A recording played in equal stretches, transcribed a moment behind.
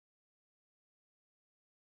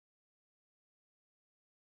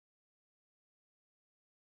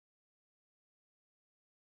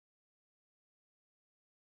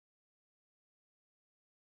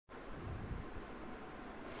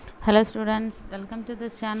Hello students, welcome to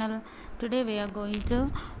this channel. Today we are going to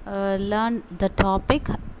learn the topic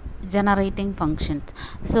generating functions.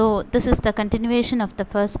 So this is the continuation of the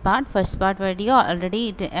first part video. Already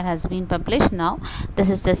it has been published. Now this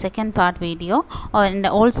is the second part video, and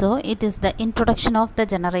also it is the introduction of the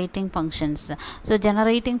generating functions. So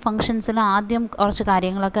generating functions il ആദ്യം കുറച്ച്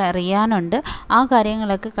കാര്യങ്ങളൊക്കെ അറിയാനുണ്ട്. ആ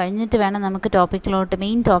കാര്യങ്ങളൊക്കെ കഴിഞ്ഞിട്ട് വേണം നമുക്ക്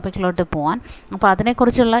main ടോപ്പിക്കിലോട്ട് പോകാൻ. അപ്പോൾ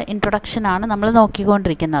അതിനെക്കുറിച്ചുള്ള ഇൻട്രൊഡക്ഷൻ ആണ് നമ്മൾ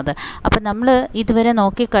നോക്കിക്കൊണ്ടിരിക്കുന്നത്. അപ്പോൾ നമ്മൾ ഇതുവരെ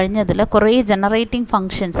നോക്കി കഴിഞ്ഞതിൽ കുറേ ജനറേറ്റിംഗ്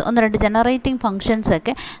ഫങ്ഷൻസ്, ഒന്ന് രണ്ട് ജനറേറ്റിംഗ് ഫങ്ഷൻസ്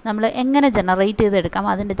ഒക്കെ നമ്മൾ എങ്ങനെ ജനറേറ്റ് ചെയ്തെടുക്കാം,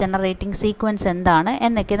 അതിൻ്റെ ജനറേറ്റിംഗ് സീക്വൻസ് എന്താണ്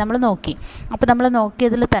എന്നൊക്കെ നമ്മൾ നോക്കി. അപ്പോൾ നമ്മൾ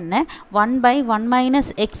നോക്കിയതിൽ തന്നെ 1/1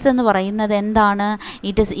 - x എന്ന് പറയുന്നത് എന്താണ്?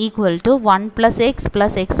 It is equal to 1 + x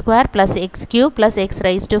 + x² + x³ + x⁴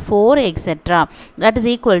 etc. That is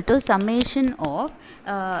equal to summation of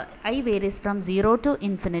I varies from 0 to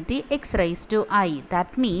infinity x⁻I. That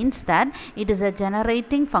means that it is a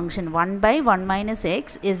generating function. 1/1 -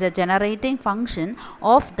 x is a generating function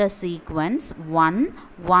of the sequence 1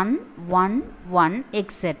 1 1 1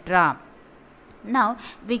 etc. Now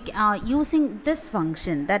we are using this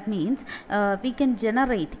function. That means we can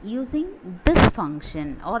generate using this function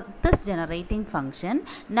or this generating function.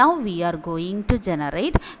 Now we are going to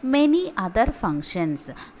generate many other functions.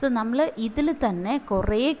 So നമ്മൾ ഇതിൽ തന്നെ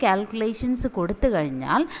കുറേ calculations കൊടുത്തു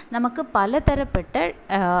കഴിഞ്ഞാൽ നമുക്ക് പലതരപ്പെട്ട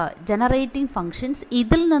generating functions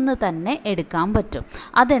ഇതിൽ നിന്ന് തന്നെ എടുക്കാൻ പറ്റും.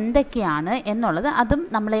 അതെന്തൊക്കെയാണ് എന്നുള്ളത്, അതും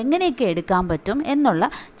നമ്മൾ എങ്ങനെയൊക്കെ എടുക്കാൻ പറ്റും എന്നുള്ള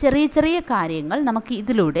ചെറിയ ചെറിയ കാര്യങ്ങൾ നമുക്ക്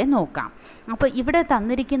ഇതിലൂടെ നോക്കാം. അപ്പോൾ ഇവിടെ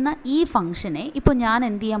തന്നിരിക്കുന്ന ഈ ഫംഗ്ഷനെ ഇപ്പോൾ ഞാൻ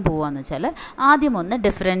എന്ത് ചെയ്യാൻ പോവാന്ന് വെച്ചാൽ ആദ്യം ഒന്ന്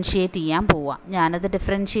ഡിഫറൻഷ്യേറ്റ് ചെയ്യാൻ പോവാം. ഞാനത്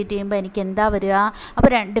ഡിഫറൻഷ്യേറ്റ് ചെയ്യുമ്പോൾ എനിക്ക് എന്താ വരിക? അപ്പോൾ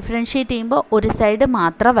ഡിഫറൻഷ്യേറ്റ് ചെയ്യുമ്പോൾ ഒരു സൈഡ്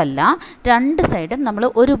മാത്രമല്ല, രണ്ട് സൈഡും നമ്മൾ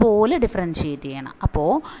ഒരുപോലെ ഡിഫറൻഷ്യേറ്റ് ചെയ്യണം. അപ്പോൾ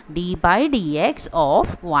d/dx of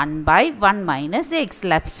 1/1 - x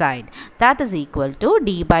left side, that is equal to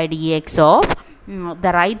d/dx of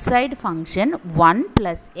the right side function 1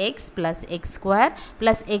 + x + x²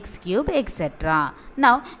 + x³ etc.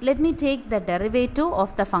 Now let me take the derivative of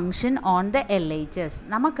the function on the LHS.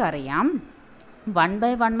 നമുക്കറിയാം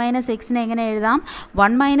 1/1 - x നെ എങ്ങനെ എഴുതാം?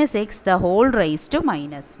 1 - x the whole raised to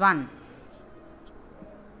 -1.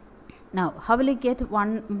 Now how will you get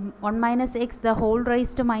 1 - x the whole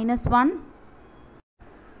raised to -1?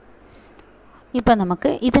 ഇപ്പോൾ നമുക്ക്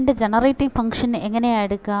ഇതിൻ്റെ generating function എങ്ങനെയാണ്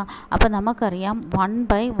എടുക്കുക? അപ്പോൾ നമുക്കറിയാം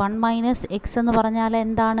 1/1 - x എന്ന് പറഞ്ഞാൽ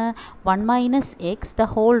എന്താണ്? 1 - x the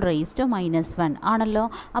whole raised to -1 ആണല്ലോ.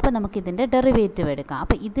 അപ്പോൾ നമുക്കിതിൻ്റെ ഡെറിവേറ്റീവ് എടുക്കാം.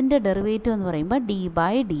 അപ്പോൾ ഇതിൻ്റെ ഡെറിവേറ്റീവ് എന്ന് പറയുമ്പോൾ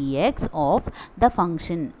d/dx of the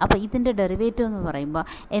function. അപ്പോൾ ഇതിൻ്റെ ഡെറിവേറ്റീവ് എന്ന് പറയുമ്പോൾ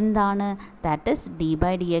എന്താണ്? ദാറ്റ് ഈസ്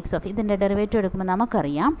d/dx of, ഇതിൻ്റെ ഡെറിവേറ്റീവ് എടുക്കുമ്പോൾ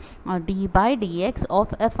നമുക്കറിയാം d/dx of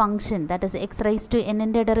a function that is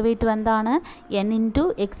x⁻n-ൻ്റെ derivative എന്താണ്? n ×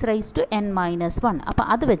 x⁻n - 1. അപ്പോൾ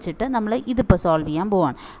അത് വെച്ചിട്ട് നമ്മൾ ഇതിപ്പോൾ സോൾവ് ചെയ്യാൻ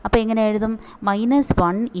പോവാണ്. അപ്പോൾ എങ്ങനെ എഴുതും?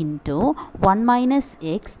 -1 × 1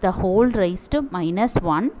 - x the whole raised to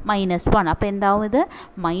 -1 -1. അപ്പോൾ എന്താവും ഇത്?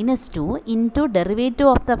 -2 × derivative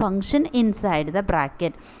of the function inside the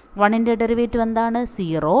bracket. 1ൻ്റെ derivative എന്താണ്?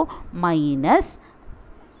 0 മൈനസ്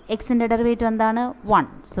എക്സിൻ്റെ ഡെറിവേറ്റീവ് എന്താണ്? 1.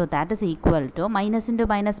 So that is equal to minus into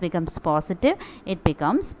minus becomes positive. It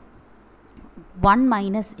becomes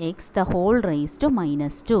 1 - x the whole raised to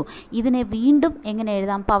 -2. ഇതിനെ വീണ്ടും എങ്ങനെ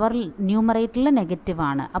എഴുതാം? പവർ ന്യൂമറേറ്ററിൽ നെഗറ്റീവ്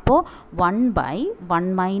ആണ്. അപ്പോൾ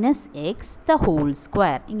 1/1 - x the whole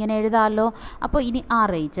square ഇങ്ങനെ എഴുതാമല്ലോ. അപ്പോൾ ഇനി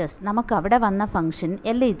RHS, നമുക്ക് അവിടെ വന്ന ഫംഗ്ഷൻ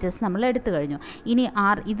LHS നമ്മൾ എടുത്തു കഴിഞ്ഞു. ഇനി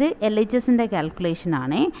ഇത് LHSൻ്റെ കാൽക്കുലേഷൻ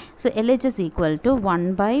ആണേ. So LHS equal to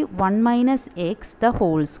 1/1 - x the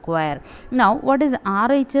whole square. Now what is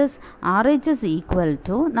RHS? RHS equal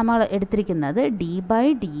to നമ്മൾ എടുത്തിരിക്കുന്നത്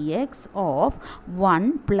d/dx of 1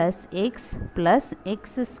 + x +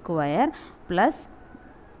 x² +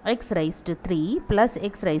 x⁻³ +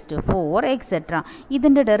 x⁻4 etc.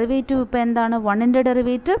 ഇതിൻ്റെ ഡെറിവേറ്റീവ് ഇപ്പോൾ എന്താണ്? 1ൻ്റെ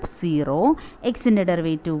ഡെറിവേറ്റീവ് 0, എക്സിൻ്റെ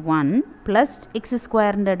derivative 1 +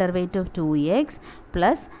 x² derivative 2x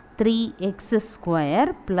 + 3x²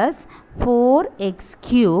 + 4x³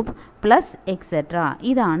 + etc.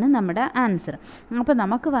 ഇതാണ് നമ്മുടെ answer. അപ്പോൾ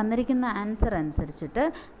നമുക്ക് വന്നിരിക്കുന്ന ആൻസർ അനുസരിച്ചിട്ട്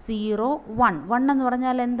 0 1 1 എന്ന്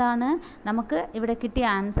പറഞ്ഞാൽ എന്താണ്? നമുക്ക് ഇവിടെ കിട്ടിയ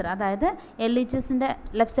ആൻസർ, അതായത് LHSൻ്റെ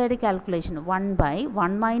left side calculation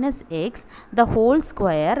 1/1 - x the whole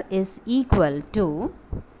square is equal to,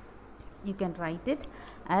 you can write it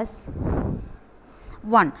as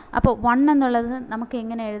 1. അപ്പോൾ 1 എന്നുള്ളത് നമുക്ക്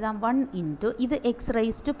എങ്ങനെ എഴുതാം? 1 × ഇത്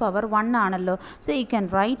x⁻⁴ ആണല്ലോ. So you can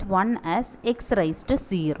write 1 as x⁻⁴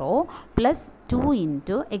 + 2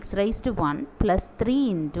 into x raised to 1 plus 3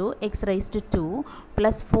 into x raised to 2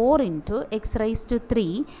 plus 4 into x raised to 3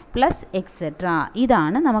 plus etc.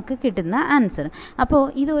 ഇതാണ് നമുക്ക് കിട്ടുന്ന ആൻസർ. അപ്പോൾ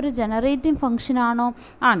ഇതൊരു ജനറേറ്റിംഗ് ഫംഗ്ഷൻ ആണോ?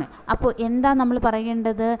 ആണ്. അപ്പോൾ എന്താ നമ്മൾ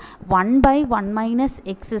പറയേണ്ടത്? 1/1 minus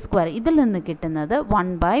x square. ഇതിൽ നിന്ന് കിട്ടുന്നത്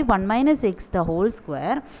 1/1 minus x the whole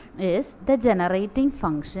square is the generating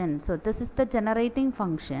function. So this is the generating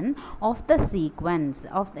function of the sequence.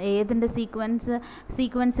 Of ഏതിൻ്റെ സീക്വൻസ്?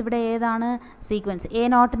 സീക്വൻസ് ഇവിടെ ഏതാണ്? സീക്വൻസ് a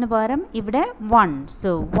നോട്ടിന് പകരം ഇവിടെ 1.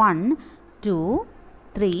 So 1, 2,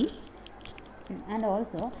 3 and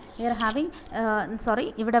also we are having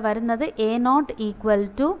ഇവിടെ വരുന്നത് a not equal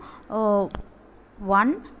to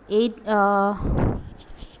 1 8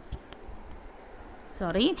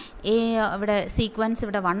 ഇവിടെ sequence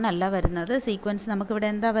ഇവിടെ 1 അല്ല വരുന്നത്. സീക്വൻസ് നമുക്കിവിടെ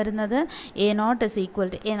എന്താ വരുന്നത്? a not is equal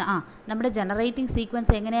to നമ്മുടെ ജനറേറ്റിംഗ്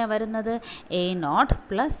സീക്വൻസ് എങ്ങനെയാണ് വരുന്നത്? a not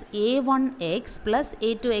plus a1x plus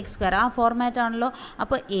a2x square. ആ ഫോർമാറ്റ് ആണല്ലോ.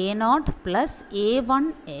 അപ്പോൾ a not plus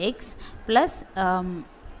a1x plus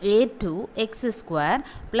a2x square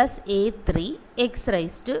plus a3 x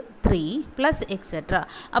raised to 3 plus etc.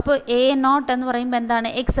 അപ്പോൾ a naught എന്ന് പറയുമ്പോൾ എന്താണ്?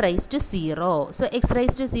 x raised to 0. So x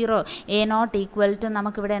raised to 0 a naught equal to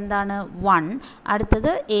നമുക്കിവിടെ എന്താണ്? 1.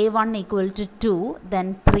 അടുത്തത് a1 equal to 2, then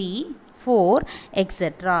 3, 4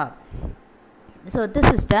 etc. So this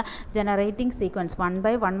is the generating sequence.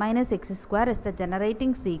 1/1 minus x square is the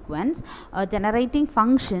generating sequence, generating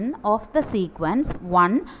function of the sequence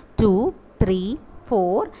 1, 2, 3,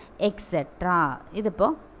 4 etc.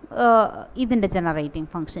 ഇതിപ്പോൾ ഇതിൻ്റെ generating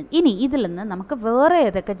function. ഇനി ഇതിൽ നിന്ന് നമുക്ക് വേറെ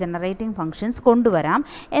ഏതൊക്കെ ജനറേറ്റിംഗ് ഫംഗ്ഷൻസ് കൊണ്ടുവരാം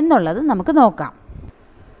എന്നുള്ളത് നമുക്ക് നോക്കാം.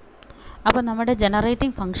 അപ്പോൾ നമ്മുടെ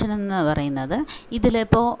ജനറേറ്റിംഗ് ഫംഗ്ഷൻ എന്ന് പറയുന്നത്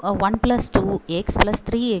ഇതിലിപ്പോൾ 1 + 2x +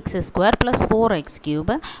 3x square + 4x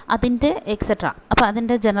cube അതിൻ്റെ എക്സെട്ര. അപ്പോൾ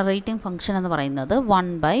അതിൻ്റെ ജനറേറ്റിംഗ് ഫംഗ്ഷൻ എന്ന് പറയുന്നത്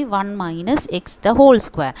 1/1 minus x the whole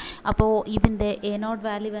square. അപ്പോൾ ഇതിൻ്റെ a നോട്ട്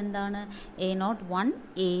വാല്യൂ എന്താണ്? a not 1,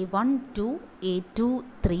 a1 2, a2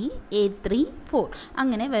 3, a3 4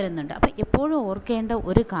 അങ്ങനെ വരുന്നുണ്ട്. അപ്പോൾ എപ്പോഴും ഓർക്കേണ്ട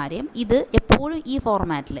ഒരു കാര്യം, ഇത് എപ്പോഴും ഈ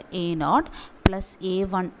ഫോർമാറ്റിൽ a not plus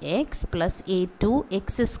a1x plus a2x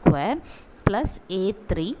square plus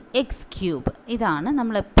a3x cube. ഇതാണ്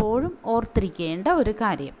നമ്മളെപ്പോഴും ഓർത്തിരിക്കേണ്ട ഒരു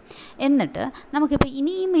കാര്യം. എന്നിട്ട് നമുക്കിപ്പോൾ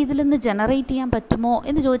ഇനിയും ഇതിൽ നിന്ന് ജനറേറ്റ് ചെയ്യാൻ പറ്റുമോ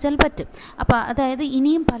എന്ന് ചോദിച്ചാൽ പറ്റും. അപ്പോൾ അതായത്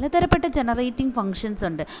ഇനിയും പലതരപ്പെട്ട ജനറേറ്റിംഗ് ഫങ്ഷൻസ്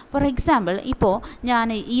ഉണ്ട്. ഫോർ എക്സാമ്പിൾ ഇപ്പോൾ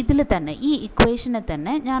ഞാൻ ഇതിൽ തന്നെ ഈ ഇക്വേഷനെ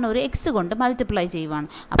തന്നെ ഞാൻ ഒരു എക്സ് കൊണ്ട് മൾട്ടിപ്ലൈ ചെയ്യുവാണ്.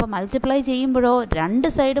 അപ്പോൾ മൾട്ടിപ്ലൈ ചെയ്യുമ്പോഴോ രണ്ട്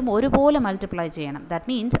സൈഡും ഒരുപോലെ മൾട്ടിപ്ലൈ ചെയ്യണം. That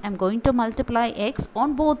means I am going to multiply X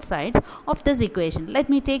on both sides of this equation.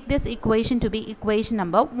 Let me take this equation two B equation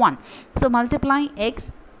number 1. So multiply x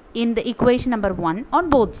in the equation number 1 on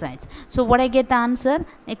both sides. So what I get the answer?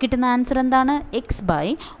 കിട്ടുന്ന answer എന്താണ്?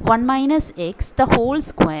 x/1 minus x the whole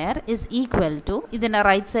square is equal to, ഇതിൻ്റെ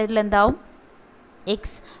right സൈഡിൽ എന്താവും? x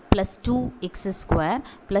plus 2x square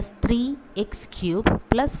plus 3x cube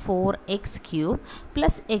plus 4x cube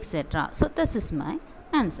plus etc. So this is my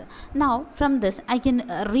answer. Now from this I can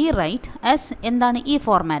rewrite as എന്താണ് ഈ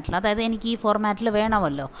ഫോർമാറ്റിൽ, അതായത് എനിക്ക് ഈ ഫോർമാറ്റിൽ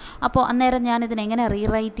വേണമല്ലോ. അപ്പോൾ അന്നേരം ഞാൻ ഇതിനെങ്ങനെ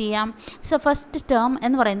റീറൈറ്റ് ചെയ്യാം? സോ ഫസ്റ്റ് ടേം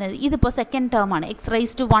എന്ന് പറയുന്നത് ഇതിപ്പോൾ സെക്കൻഡ് ടേം ആണ്, എക്സ്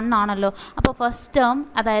റൈസ് ടു 1 ആണല്ലോ. അപ്പോൾ ഫസ്റ്റ് ടേം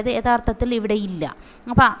അതായത് യഥാർത്ഥത്തിൽ ഇവിടെ ഇല്ല.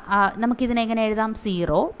 അപ്പോൾ നമുക്കിതിനെങ്ങനെ എഴുതാം?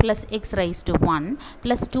 0 plus X raise to 1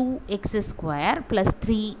 plus 2x square plus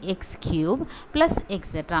 3x cube plus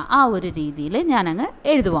etcetera. ആ ഒരു രീതിയിൽ ഞാനങ്ങ്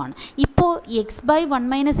എഴുതുവാണ്. ഇപ്പോൾ x/1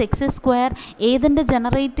 മൈനസ് എക്സ് സ്ക്വയർ ഏതിൻ്റെ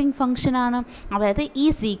ജനറേറ്റിംഗ് ഫംഗ്ഷനാണ്? അതായത് ഈ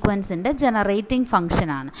സീക്വൻസിൻ്റെ ജനറേറ്റിംഗ്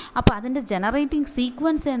ഫംഗ്ഷനാണ്. അപ്പോൾ അതിൻ്റെ ജനറേറ്റിംഗ്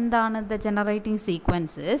സീക്വൻസ് എന്താണ്? The generating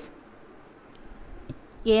sequence is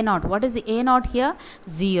a naught. What is the a naught here?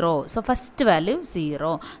 0. So first value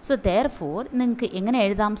 0. So therefore നിങ്ങൾക്ക് എങ്ങനെ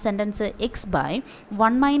എഴുതാം sentence?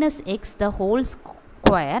 x/1 minus x the whole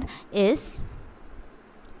square is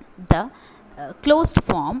the closed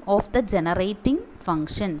form of the generating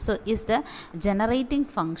function. So is the generating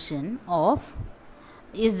function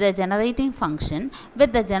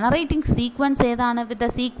with the generating sequence ഏതാണ്? with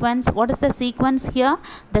the sequence, what is the sequence here?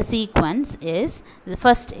 The sequence is the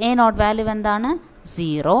first a naught value എന്താണ്?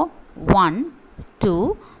 0 1 2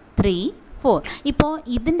 3 4. ഇപ്പോൾ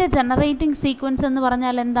ഇതിൻ്റെ generating sequence എന്ന്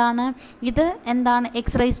പറഞ്ഞാൽ എന്താണ്? ഇത് എന്താണ്?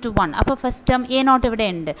 X raise to 1. അപ്പോൾ ഫസ്റ്റ് ടേം എ നോട്ട് ഇവിടെ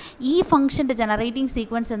ഉണ്ട്. ഈ ഫംഗ്ഷൻ്റെ ജനറേറ്റിംഗ്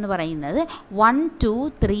സീക്വൻസ് എന്ന് പറയുന്നത് 1 2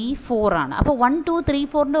 3 4 ആണ്. അപ്പോൾ 1 2 3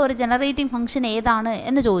 4ൻ്റെ ഒരു ജനറേറ്റിംഗ് ഫംഗ്ഷൻ ഏതാണ്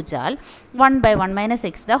എന്ന് ചോദിച്ചാൽ 1/1 minus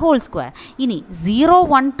X the whole square. ഇനി 0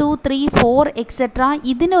 1 2 3 4 എക്സെട്ര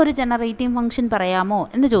ഇതിനൊരു ജനറേറ്റിംഗ് ഫംഗ്ഷൻ പറയാമോ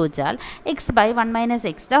എന്ന് ചോദിച്ചാൽ x/1 minus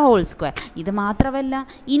X the whole square. ഇത് മാത്രമല്ല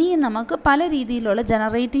ഇനിയും നമുക്ക് പല രീതിയിലുള്ള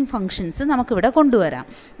ജനറേറ്റിംഗ് ഫംഗ്ഷൻസ് നമുക്കിവിടെ കൊണ്ടുവരാം.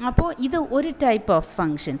 അപ്പോൾ ഇത് ഒരു ടൈപ്പ് ഓഫ്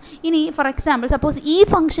ഫംഗ്ഷൻ. ഇനി ഫോർ എക്സാമ്പിൾ സപ്പോസ് ഈ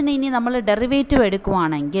ഫംഗ്ഷനെ ഇനി നമ്മൾ ഡെറിവേറ്റീവ്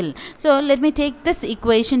എടുക്കുവാണെങ്കിൽ, so let me take this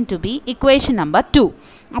equation two B equation number 2.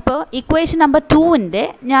 അപ്പോൾ ഇക്വേഷൻ നമ്പർ 2ൻ്റെ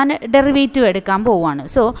ഞാൻ ഡെറിവേറ്റീവ് എടുക്കാൻ പോവുകയാണ്.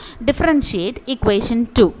 So differentiate equation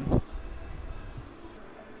 2.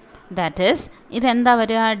 That is ഇതെന്താ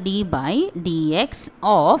വരിക, D by D X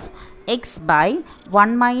of x by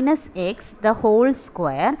 1 minus x the whole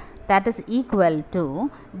square, that is equal to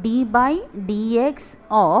d by dx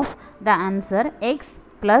of the answer x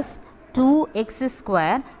plus 2x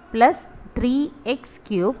square plus 3x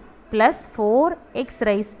cube plus 4x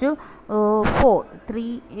raised to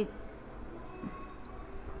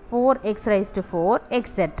 4x raised to 4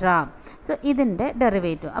 etc. So ഇതിൻ്റെ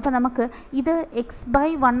derivative. അപ്പോൾ നമുക്ക് ഇത് X by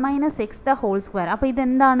 1 minus X the whole square. അപ്പോൾ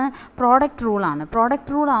ഇതെന്താണ്, product റൂളാണ്.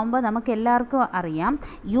 Product rule ആകുമ്പോൾ നമുക്ക് എല്ലാവർക്കും അറിയാം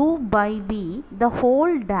U by B the whole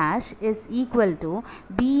dash is equal to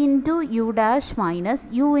B into you dash minus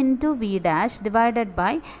U into V dash divided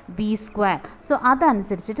by B square. So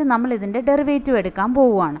അതനുസരിച്ചിട്ട് നമ്മൾ ഇതിൻ്റെ derivative എടുക്കാൻ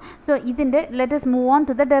പോവുകയാണ്. സോ ഇതിൻ്റെ let us move on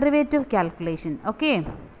to the derivative calculation. Okay,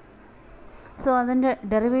 so അതിൻ്റെ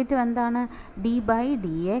derivative എന്താണ്, D by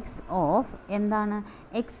D X of എന്താണ്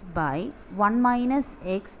X by 1 minus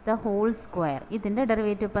X the whole square. ഇതിൻ്റെ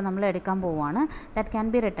ഡെറിവേറ്റീവ് ഇപ്പോൾ നമ്മൾ എടുക്കാൻ പോവുകയാണ്. That can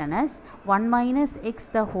be written as 1 minus X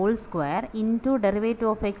the whole square into derivative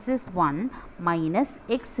of X is 1 minus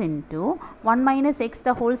X into 1 minus X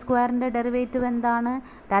the whole സ്ക്വയറിൻ്റെ derivative എന്താണ്,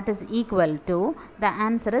 that is equal to the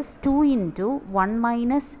answer is 2 into 1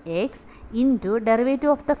 minus X into derivative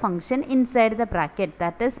of the function inside the bracket,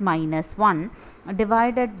 that is minus 1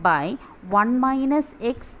 divided by 1 minus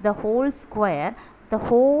x the whole square, the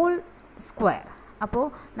whole square. അപ്പോൾ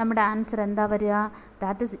നമ്മുടെ answer എന്താ വരിക,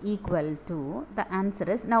 that is equal to the answer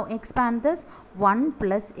is, now expand this 1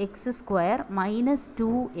 plus X square minus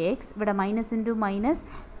 2x, ഇവിടെ minus into minus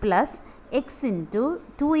plus X into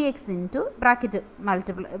 2x into bracket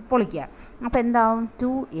multiply പൊളിക്കുക. അപ്പോൾ എന്താവും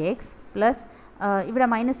 2x plus ഇവിടെ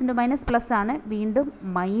minus into minus plus ആണ്, വീണ്ടും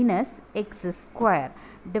minus X square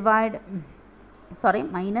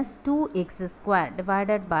minus 2x square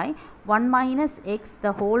divided by 1 minus x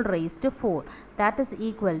the whole raised to 4, that is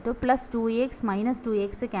equal to plus 2x minus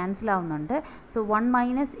 2x cancel ആവുന്നുണ്ട്. So 1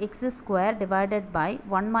 minus x square divided by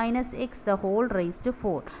 1 minus x the whole raised to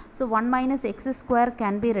 4. So 1 minus x square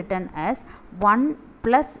can be written as 1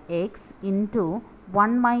 plus x into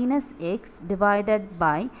 1 minus x divided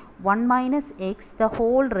by 1 minus x the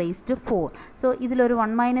whole raised to 4. So ഇതിലൊരു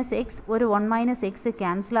 1 minus x ഒരു 1 minus x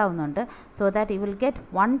cancel ആവുന്നുണ്ട്. So that you will get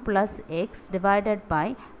 1 plus x divided by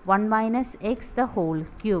 1 minus x the whole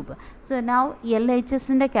cube. So now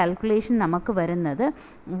LHSൻ്റെ calculation നമുക്ക് വരുന്നത്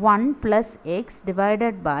 1 plus x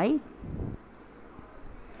divided by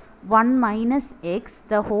 1 minus x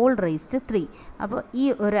the whole raised to 3. അപ്പോൾ ഈ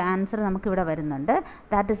ഒരു answer നമുക്കിവിടെ വരുന്നുണ്ട്.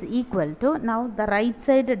 That is equal to now the right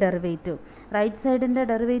side derivative. Right സൈഡിൻ്റെ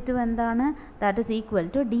derivative എന്താണ്, that is equal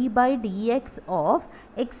to D by D X of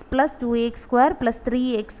X plus 2x square plus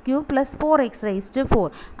 3x cube plus 4x raise to 4.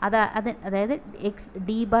 അതായത് X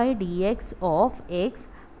D by D X of X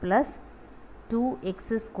plus 2x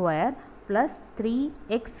square plus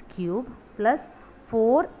 3x cube plus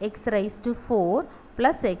 4x raise to 4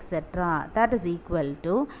 plus etc. that is equal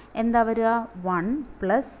to എന്താ വരിക 1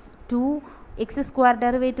 plus 2x square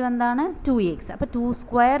derivative എന്താണ് 2x. അപ്പോൾ 2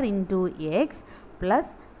 square into x plus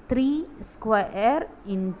 3 square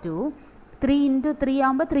into 3 into 3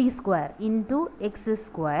 ആകുമ്പോൾ 3 square into x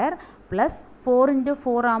square plus 4 into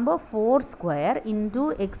 4 ആകുമ്പോൾ 4 square into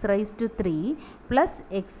x raised to 3 plus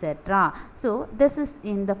etc. So this is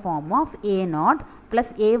in the form of a0 plus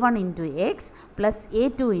a1 into x plus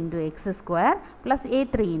a2 into x square plus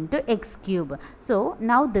a3 into x cube. So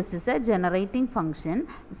now this is a generating function.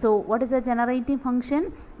 So what is a generating function?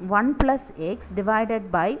 1 plus x divided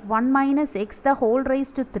by 1 minus x the whole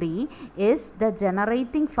raised to 3 is the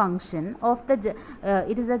generating function of the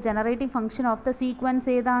it is the generating function of the sequence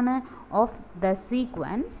ഏതാണ്, of the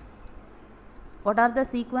sequence. What are the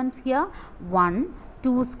sequence here? 1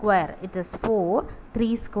 2 square it is 4,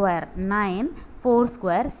 3 square 9, 4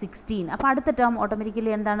 square 16. അപ്പോൾ അടുത്ത term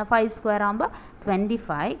automatically എന്താണ് 5 square ആകുമ്പോൾ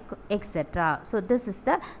 25 etcetera. So this is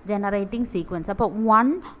the generating sequence. അപ്പോൾ 1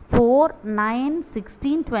 4 9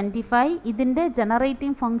 16 25 ഇതിൻ്റെ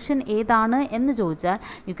generating function ഏതാണ് എന്ന് ചോദിച്ചാൽ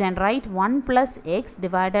you can write 1 plus X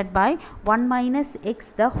divided by 1 minus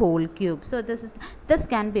X the whole cube. So this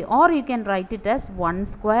can be, or you can write it as 1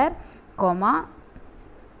 square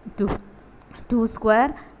 2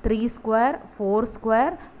 square 3 square 4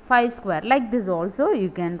 square 5 square. Like this also you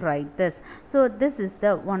can write this. So this is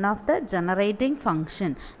the one of the generating function.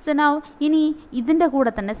 So now ini idinte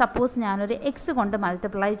kuda thanne suppose njan oru x kondu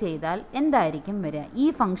multiply cheyidal endayirikkum vera ee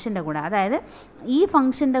function inde kuda adayathu ee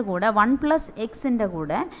function inde kuda 1 plus x inde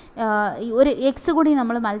kuda oru x kudi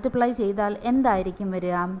nammal multiply cheyidal endayirikkum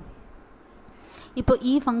vera. ഇപ്പോൾ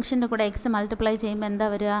ഈ ഫംഗ്ഷൻ്റെ കൂടെ X multiply ചെയ്യുമ്പോൾ എന്താ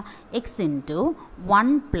വരിക X into 1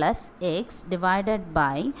 plus X divided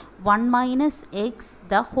by 1 minus X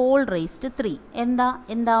the whole raised 3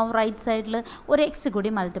 എന്താവും right സൈഡിൽ ഒരു X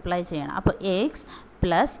കൂടി മൾട്ടിപ്ലൈ ചെയ്യണം. അപ്പോൾ X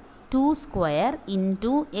plus 2 square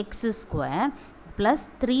into X square plus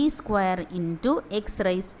 3 square into x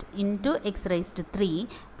raised to 3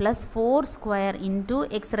 plus 4 square into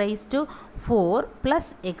x raised to 4 plus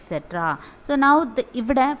etc. So now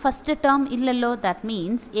ivide first term illallo, that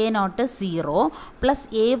means a naught is 0 plus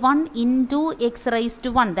a1 into x raised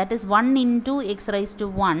to 1, that is 1 into x raised to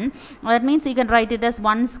 1, that means you can write it as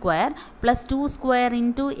 1 square plus 2 square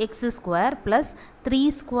into x square plus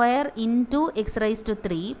 3 square into x raised to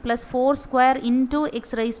 3 plus 4 square into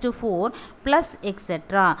x raised to 4 plus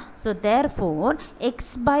etc. So therefore x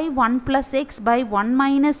by 1 plus x by 1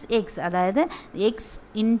 minus x, adayathu x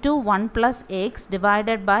into 1 plus x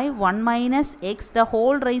divided by 1 minus x the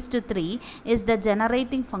whole raised to 3 is the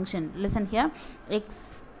generating function. Listen here,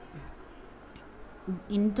 x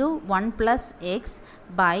into 1 plus x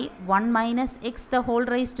by 1 minus x the whole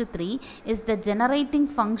raised to 3 is the generating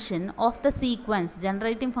function of the sequence.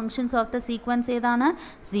 Generating functions of the sequence edana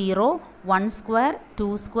 0, 1 square,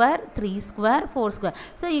 2 square, 3 square, 4 square.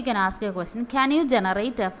 So you can ask a question, can you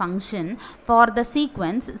generate a function for the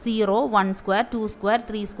sequence 0, 1 square, 2 square,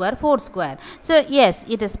 3 square, 4 square? So yes,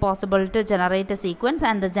 it is possible to generate a sequence,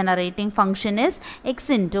 and the generating function is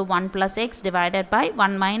x into 1 plus x divided by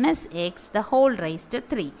 1 minus x the whole raised to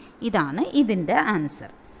 3. ഇതാണ് ഇതിൻ്റെ answer.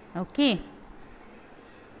 Okay,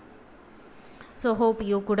 so hope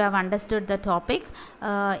you could have understood the topic.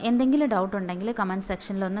 എന്തെങ്കിലും doubt ഉണ്ടെങ്കിൽ comment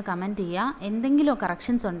സെക്ഷനിൽ ഒന്ന് comment ചെയ്യുക. എന്തെങ്കിലും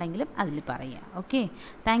corrections ഉണ്ടെങ്കിലും അതിൽ പറയുക. Okay,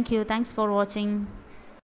 thanks for watching.